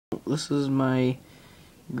This is my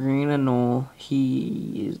green anole.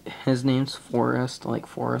 His name's Forrest, like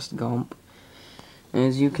Forrest Gump.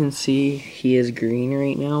 As you can see, he is green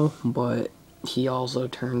right now, but he also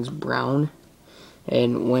turns brown.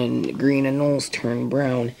 And when green anoles turn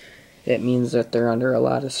brown, it means that they're under a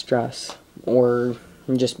lot of stress. Or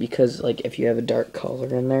just because, like, if you have a dark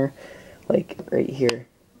color in there, like right here,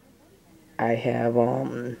 I have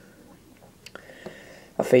a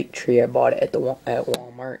fake tree. I bought it at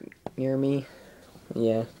Walmart near me.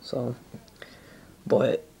 Yeah, so,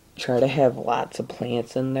 but try to have lots of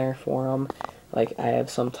plants in there for them. Like, I have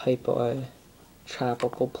some type of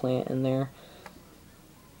tropical plant in there.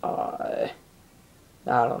 I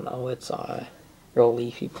don't know, it's a real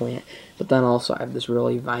leafy plant. But then also I have this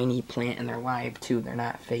really viney plant, and they're live too, they're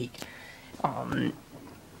not fake. And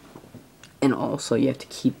also you have to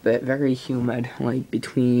keep it very humid, like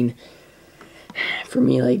between, for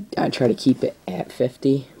me, like, I try to keep it at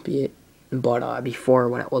 50, but before,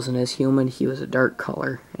 when it wasn't as humid, he was a dark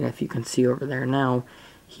color, and if you can see over there now,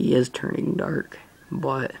 he is turning dark,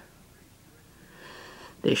 but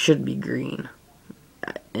they should be green.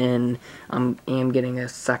 And I am getting a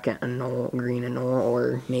second anole, green anole,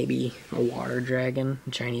 or maybe a water dragon,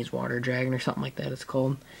 Chinese water dragon or something like that it's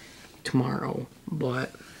called, tomorrow, but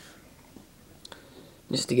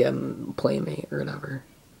just to get them playmate or whatever.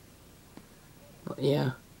 But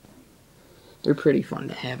yeah, they're pretty fun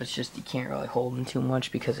to have. It's just you can't really hold them too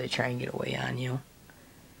much because they try and get away on you.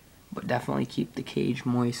 But definitely keep the cage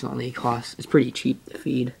moist. It's pretty cheap to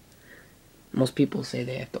feed. Most people say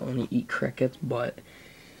they have to only eat crickets, but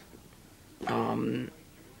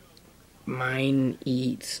mine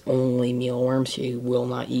eats only mealworms. She will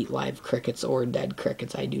not eat live crickets or dead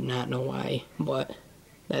crickets. I do not know why, but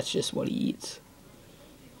that's just what he eats.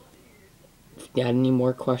 If you got any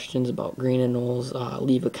more questions about green anoles,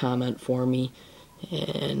 leave a comment for me,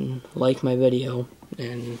 and like my video,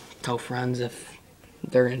 and tell friends if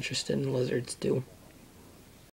they're interested in lizards too.